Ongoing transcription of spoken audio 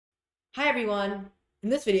Hi everyone! In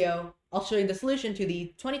this video, I'll show you the solution to the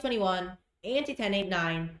 2021 AMC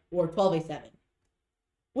 10A or 12A7.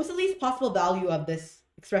 What's the least possible value of this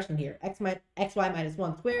expression here? xy minus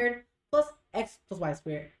 1 squared plus x plus y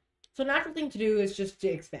squared. So natural thing to do is just to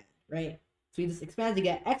expand, right? So you just expand to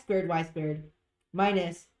get x squared y squared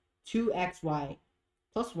minus 2xy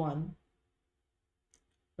plus 1,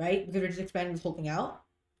 right? Because we're just expanding this whole thing out.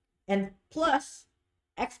 And plus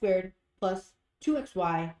x squared plus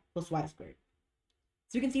 2xy plus y squared.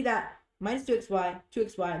 So you can see that minus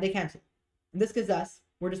 2xy, they cancel. And this gives us,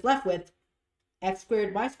 we're just left with x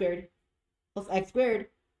squared y squared plus x squared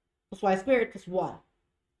plus y squared plus 1.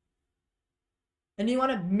 And you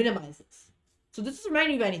want to minimize this. So this is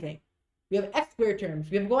reminding you of anything. We have x squared terms,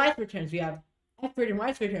 we have y squared terms, we have x squared and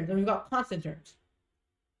y squared terms, and we've got constant terms.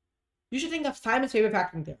 You should think of Simon's favorite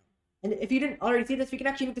factoring theorem. And if you didn't already see this, we can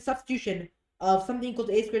actually make the substitution of something equal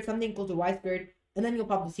to a squared, something equal to y squared, and then you'll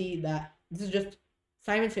probably see that this is just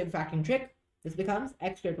Simon's favorite factoring trick. This becomes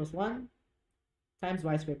x squared plus 1 times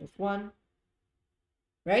y squared plus 1,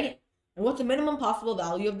 right? And what's the minimum possible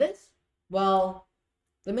value of this? Well,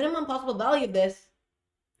 the minimum possible value of this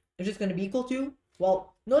is just going to be equal to,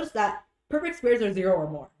 well, notice that perfect squares are 0 or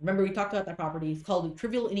more. Remember, we talked about that property. It's called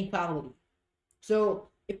trivial inequality. So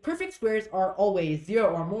if perfect squares are always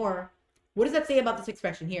 0 or more, what does that say about this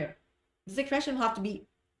expression here? This expression will have to be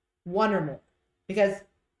 1 or more, because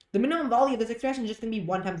the minimum value of this expression is just going to be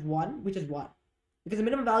 1 times 1, which is 1. Because the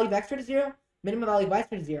minimum value of x squared is 0, minimum value of y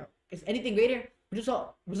squared is 0. Because anything greater would just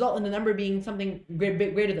result in the number being something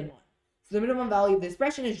bit greater than 1. So the minimum value of the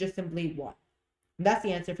expression is just simply 1. And that's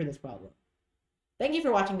the answer for this problem. Thank you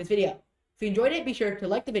for watching this video. If you enjoyed it, be sure to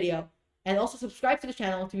like the video and also subscribe to the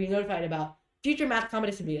channel to be notified about future math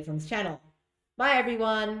competition videos on this channel. Bye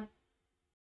everyone!